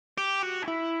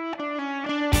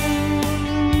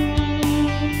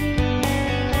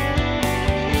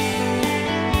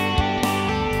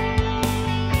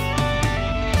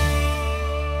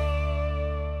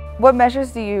What measures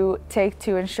do you take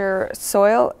to ensure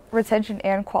soil retention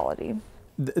and quality?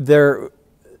 There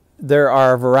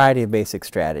are a variety of basic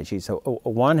strategies. So,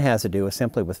 one has to do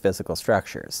simply with physical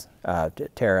structures,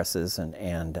 terraces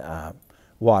and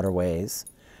waterways.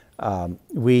 When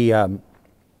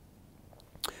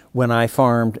I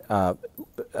farmed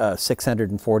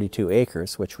 642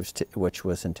 acres, which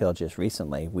was until just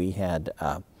recently, we had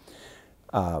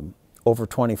over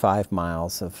 25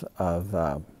 miles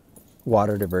of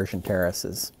water diversion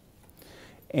terraces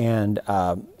and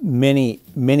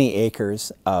many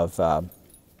acres of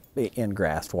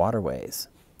in-grassed waterways.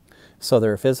 So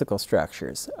there are physical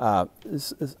structures.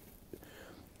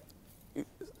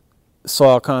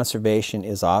 Soil conservation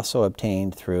is also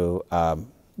obtained through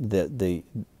the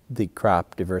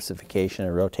crop diversification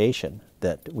and rotation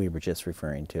that we were just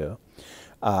referring to.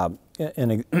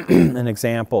 An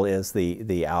example is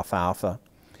the alfalfa.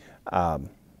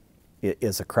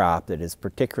 Is a crop that is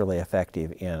particularly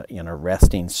effective in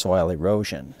arresting soil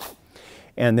erosion.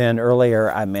 And then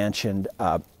earlier I mentioned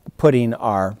putting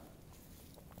our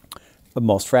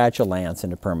most fragile lands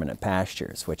into permanent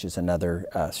pastures, which is another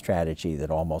strategy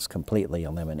that almost completely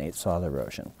eliminates soil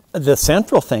erosion. The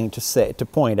central thing to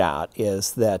point out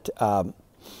is that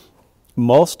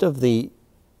most of the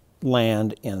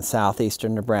land in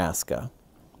southeastern Nebraska,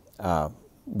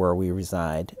 where we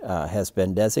reside, has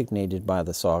been designated by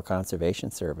the Soil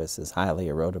Conservation Service as highly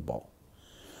erodible,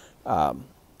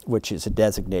 which is a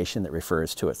designation that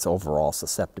refers to its overall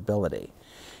susceptibility.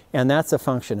 And that's a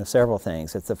function of several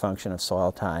things. It's a function of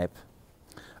soil type,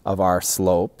 of our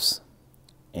slopes,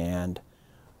 and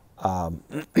the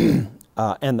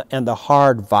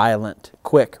hard, violent,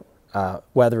 quick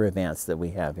weather events that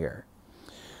we have here.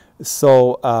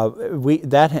 So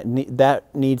that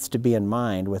needs to be in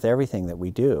mind with everything that we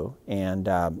do, and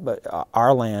but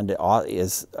our land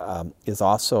has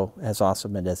also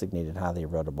been designated highly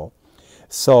erodible.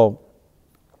 So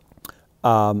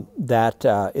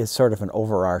that is sort of an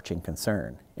overarching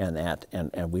concern,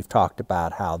 and we've talked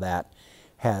about how that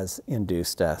has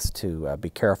induced us to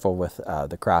be careful with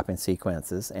the cropping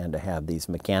sequences and to have these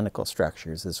mechanical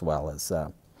structures as well as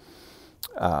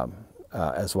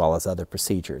other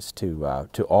procedures to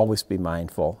always be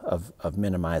mindful of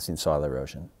minimizing soil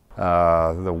erosion.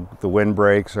 The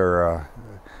windbreaks are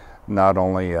not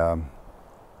only a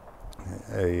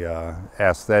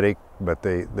aesthetic, but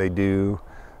they do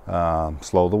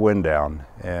slow the wind down,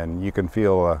 and you can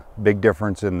feel a big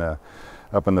difference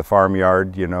up in the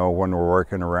farmyard, you know, when we're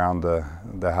working around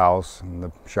the house and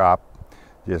the shop,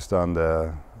 just on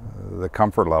the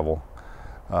comfort level.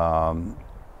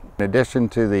 In addition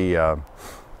to the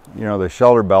the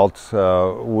shelter belts,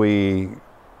 we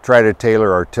try to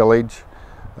tailor our tillage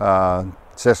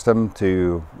system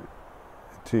to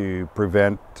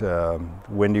prevent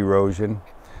wind erosion.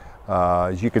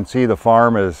 As you can see, the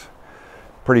farm is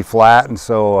pretty flat, and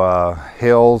so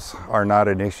hills are not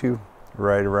an issue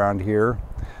right around here.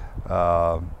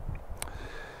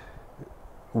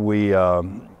 We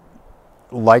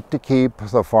like to keep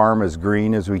the farm as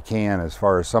green as we can, as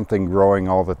far as something growing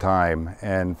all the time.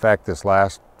 And in fact, this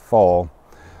last fall,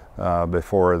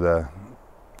 before the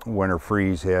winter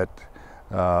freeze hit,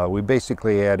 we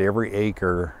basically had every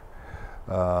acre,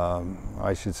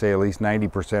 I should say at least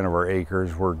 90% of our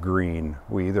acres were green.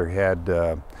 We either had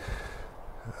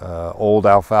old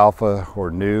alfalfa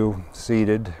or new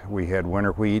seeded. We had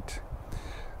winter wheat,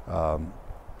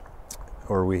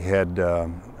 or we had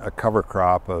a cover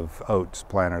crop of oats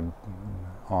planted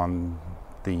on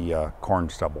the corn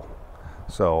stubble.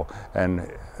 So,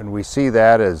 and we see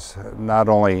that as not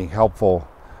only helpful,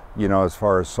 you know, as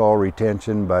far as soil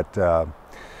retention, but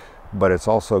it's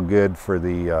also good for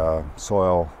the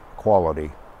soil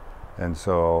quality. And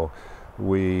so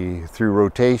we, through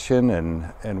rotation,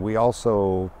 and we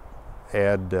also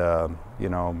add,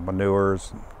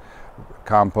 manures,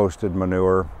 composted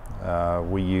manure.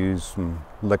 We use some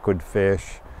liquid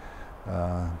fish.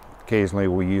 Occasionally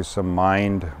we use some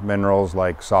mined minerals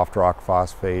like soft rock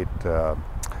phosphate,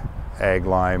 ag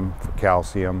lime for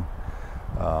calcium,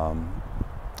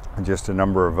 and just a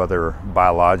number of other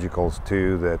biologicals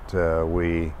too that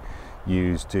we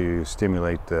use to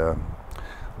stimulate the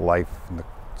life in the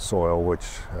soil, which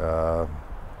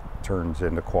turns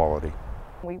into quality.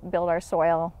 We build our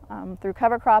soil through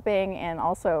cover cropping, and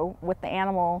also with the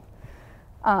animal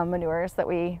manures that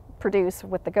we produce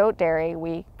with the goat dairy.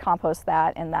 We compost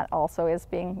that, and that also is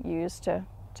being used to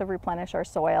replenish our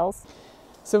soils.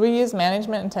 So we use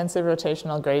management-intensive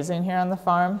rotational grazing here on the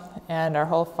farm, and our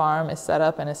whole farm is set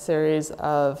up in a series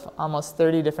of almost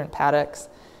 30 different paddocks,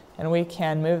 and we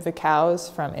can move the cows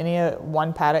from any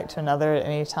one paddock to another at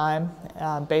any time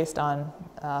based on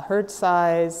herd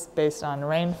size, based on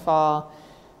rainfall,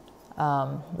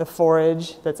 the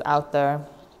forage that's out there.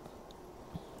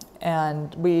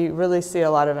 And we really see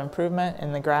a lot of improvement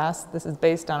in the grass. This is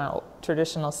based on a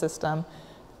traditional system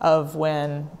of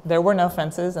when there were no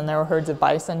fences and there were herds of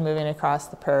bison moving across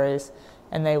the prairies,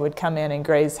 and they would come in and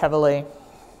graze heavily,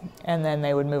 and then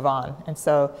they would move on. And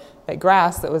so that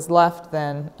grass that was left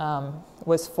then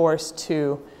was forced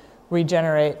to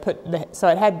regenerate, so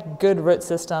it had good root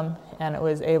system, and it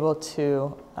was able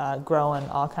to grow in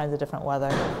all kinds of different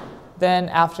weather. Then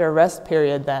after a rest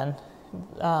period then,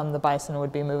 the bison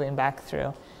would be moving back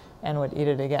through and would eat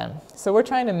it again. So we're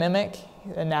trying to mimic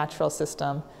the natural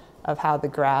system of how the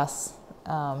grass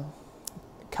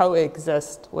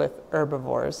coexist with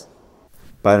herbivores.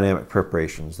 Biodynamic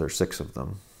preparations, there are 6 of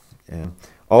them. And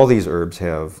all these herbs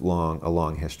have a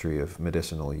long history of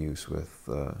medicinal use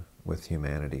with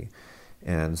humanity.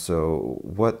 And so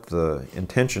what the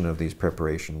intention of these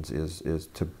preparations is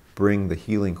to bring the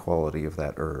healing quality of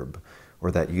that herb, or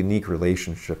that unique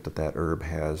relationship that that herb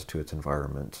has to its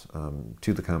environment,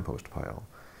 to the compost pile.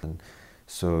 And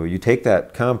so you take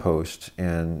that compost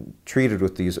and treat it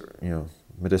with these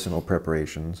medicinal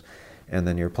preparations, and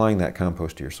then you're applying that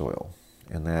compost to your soil.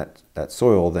 And that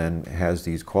soil then has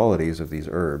these qualities of these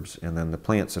herbs, and then the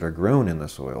plants that are grown in the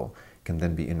soil can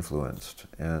then be influenced.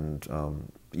 And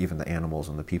even the animals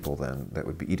and the people then that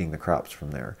would be eating the crops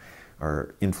from there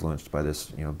are influenced by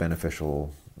this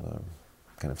beneficial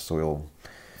kind of soil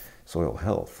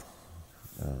health,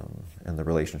 and the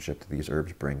relationship that these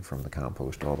herbs bring from the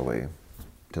compost all the way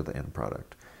to the end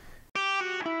product.